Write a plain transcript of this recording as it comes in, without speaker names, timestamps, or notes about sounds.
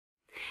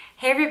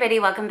Hey everybody,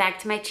 welcome back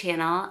to my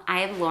channel. I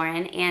am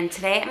Lauren and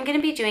today I'm going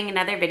to be doing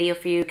another video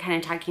for you kind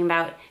of talking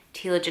about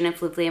telogen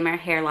effluvium or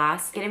hair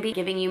loss. I'm going to be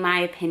giving you my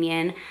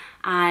opinion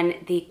on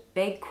the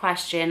big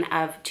question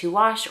of to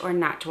wash or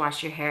not to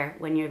wash your hair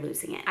when you're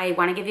losing it. I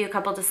want to give you a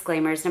couple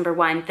disclaimers. Number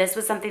one, this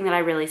was something that I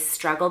really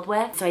struggled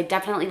with, so I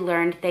definitely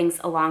learned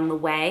things along the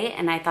way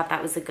and I thought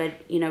that was a good,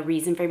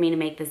 reason for me to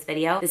make this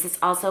video. This is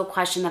also a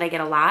question that I get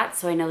a lot,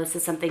 so I know this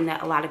is something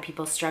that a lot of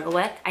people struggle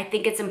with. I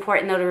think it's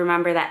important though to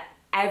remember that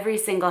every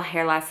single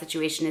hair loss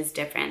situation is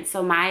different.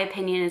 So my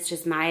opinion is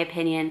just my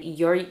opinion.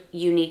 Your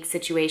unique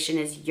situation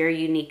is your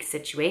unique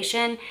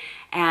situation.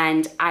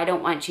 And I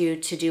don't want you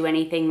to do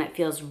anything that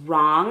feels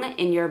wrong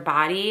in your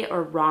body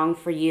or wrong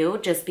for you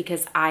just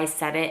because I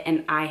said it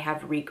and I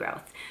have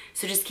regrowth.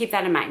 So just keep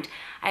that in mind.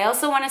 I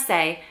also want to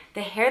say the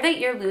hair that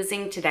you're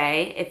losing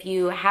today, if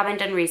you haven't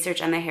done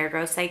research on the hair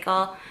growth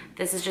cycle,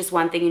 this is just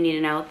one thing you need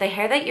to know. The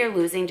hair that you're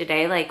losing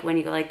today, like when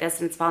you go like this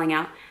and it's falling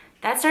out,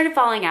 that started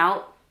falling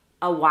out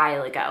a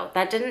while ago.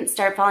 That didn't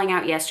start falling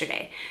out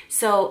yesterday.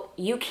 So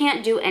you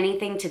can't do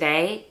anything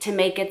today to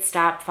make it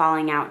stop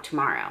falling out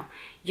tomorrow.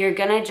 You're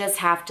gonna just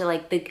have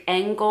to, the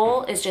end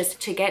goal is just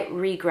to get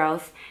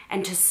regrowth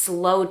and to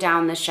slow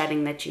down the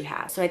shedding that you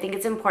have. So I think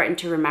it's important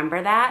to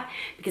remember that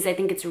because I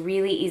think it's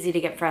really easy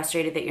to get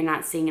frustrated that you're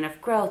not seeing enough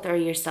growth or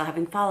you're still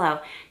having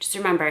fallout. Just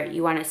remember,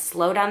 you wanna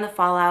slow down the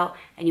fallout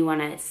and you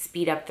wanna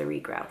speed up the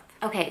regrowth.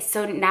 Okay,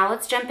 so now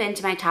let's jump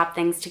into my top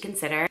things to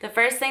consider. The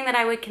first thing that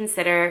I would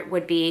consider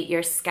would be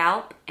your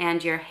scalp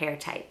and your hair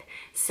type.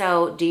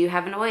 So do you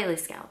have an oily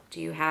scalp? Do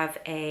you have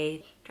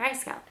a dry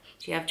scalp?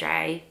 Do you have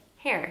dry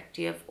hair?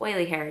 Do you have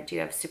oily hair? Do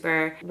you have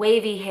super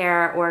wavy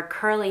hair or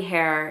curly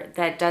hair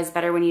that does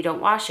better when you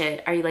don't wash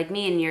it? Are you like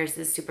me and yours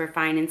is super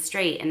fine and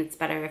straight and it's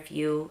better if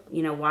you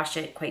wash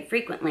it quite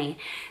frequently?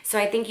 So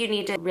I think you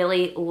need to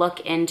really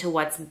look into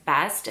what's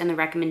best and the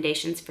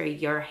recommendations for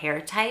your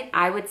hair type.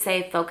 I would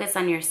say focus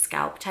on your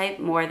scalp type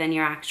more than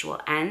your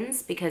actual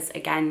ends because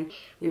again,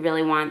 we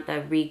really want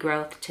the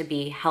regrowth to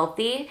be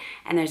healthy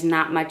and there's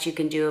not much you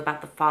can do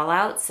about the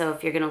fallout. So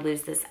if you're gonna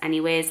lose this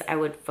anyways, I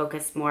would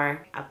focus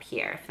more up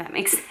here, if that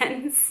makes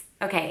sense.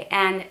 Okay,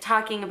 and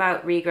talking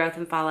about regrowth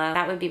and fallout,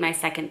 that would be my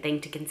second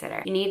thing to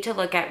consider. You need to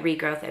look at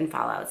regrowth and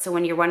fallout. So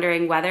when you're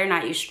wondering whether or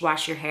not you should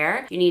wash your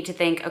hair, you need to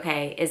think,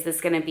 okay, is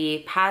this gonna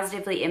be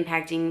positively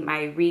impacting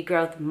my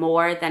regrowth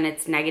more than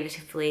it's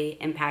negatively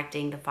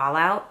impacting the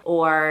fallout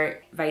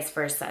or vice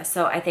versa?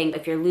 So I think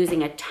if you're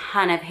losing a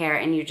ton of hair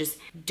and you just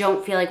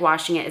don't feel like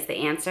washing it is the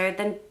answer,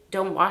 then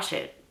don't wash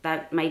it.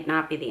 That might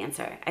not be the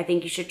answer. I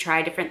think you should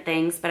try different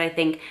things, but I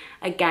think,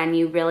 again,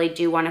 you really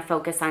do want to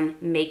focus on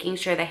making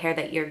sure the hair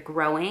that you're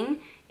growing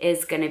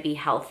is going to be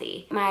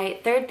healthy. My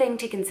third thing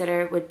to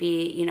consider would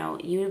be,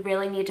 you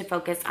really need to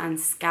focus on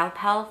scalp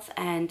health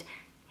and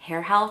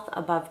hair health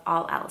above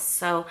all else.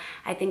 So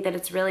I think that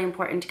it's really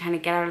important to kind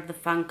of get out of the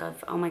funk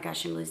of, oh my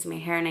gosh, I'm losing my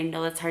hair and I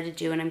know that's hard to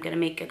do and I'm gonna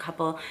make a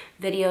couple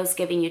videos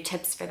giving you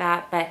tips for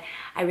that, but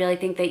I really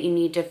think that you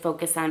need to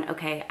focus on,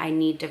 okay, I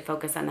need to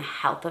focus on the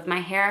health of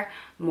my hair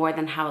more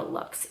than how it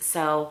looks.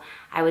 So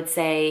I would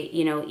say,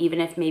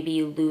 even if maybe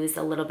you lose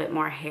a little bit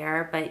more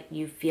hair, but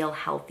you feel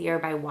healthier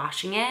by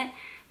washing it,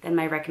 then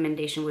my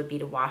recommendation would be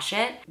to wash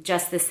it.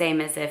 Just the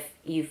same as if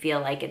you feel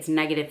like it's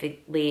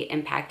negatively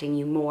impacting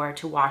you more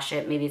to wash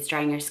it, maybe it's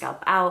drying your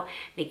scalp out,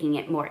 making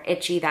it more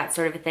itchy, that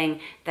sort of a thing,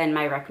 then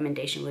my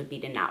recommendation would be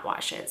to not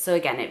wash it. So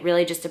again, it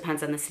really just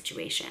depends on the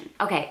situation.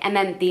 Okay, and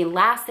then the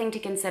last thing to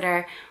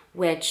consider,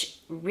 which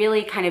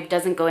really kind of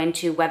doesn't go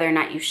into whether or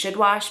not you should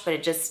wash, but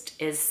it just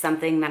is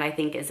something that I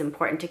think is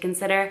important to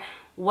consider.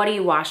 What are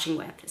you washing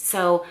with?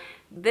 So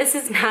this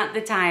is not the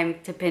time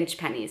to pinch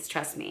pennies,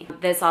 trust me.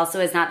 This also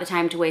is not the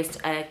time to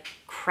waste a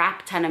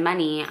crap ton of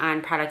money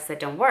on products that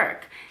don't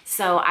work.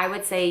 So I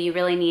would say you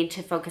really need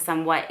to focus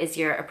on what is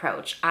your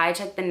approach. I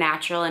took the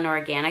natural and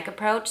organic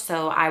approach,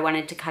 so I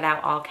wanted to cut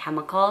out all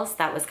chemicals.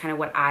 That was kind of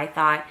what I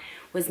thought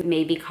was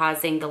maybe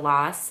causing the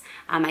loss.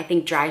 I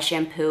think dry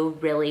shampoo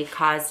really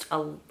caused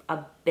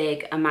a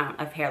big amount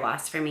of hair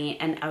loss for me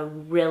and a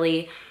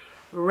really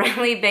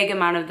big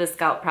amount of the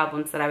scalp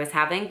problems that I was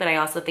having, but I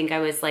also think I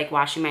was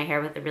washing my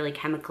hair with a really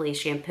chemically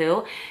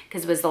shampoo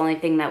because it was the only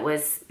thing that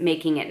was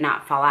making it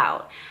not fall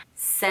out.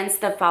 Since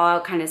the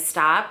fallout kind of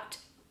stopped,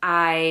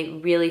 I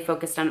really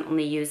focused on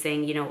only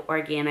using,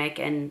 organic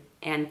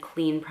and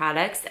clean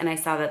products, and I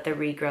saw that the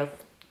regrowth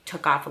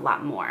took off a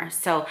lot more.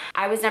 So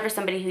I was never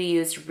somebody who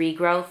used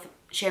regrowth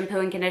shampoo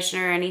and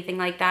conditioner or anything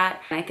like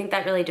that. And I think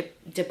that really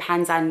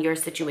depends on your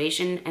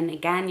situation. And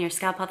again, your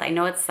scalp health, I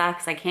know it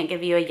sucks. I can't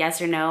give you a yes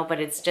or no,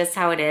 but it's just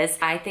how it is.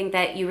 I think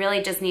that you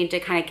really just need to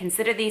kind of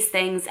consider these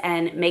things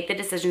and make the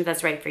decisions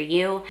that's right for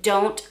you.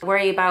 Don't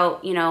worry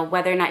about,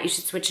 whether or not you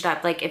should switch it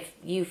up. Like if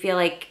you feel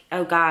like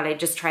oh God, I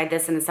just tried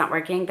this and it's not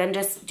working, then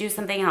just do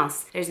something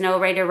else. There's no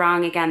right or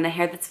wrong. Again, the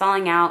hair that's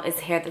falling out is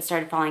hair that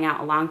started falling out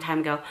a long time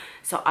ago.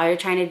 So all you're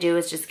trying to do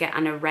is just get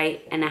on a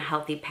right and a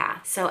healthy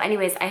path. So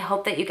anyways, I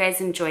hope that you guys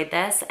enjoyed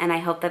this, and I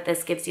hope that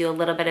this gives you a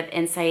little bit of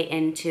insight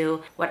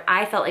into what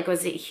I felt like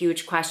was a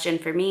huge question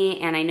for me.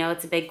 And I know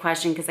it's a big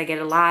question because I get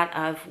a lot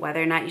of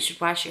whether or not you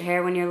should wash your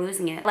hair when you're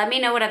losing it. Let me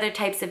know what other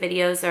types of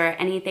videos or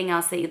anything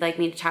else that you'd like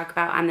me to talk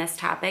about on this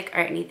topic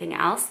or anything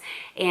else.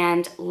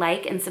 And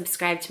like and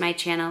subscribe to my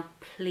channel,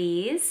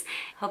 please.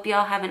 Hope you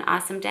all have an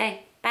awesome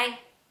day.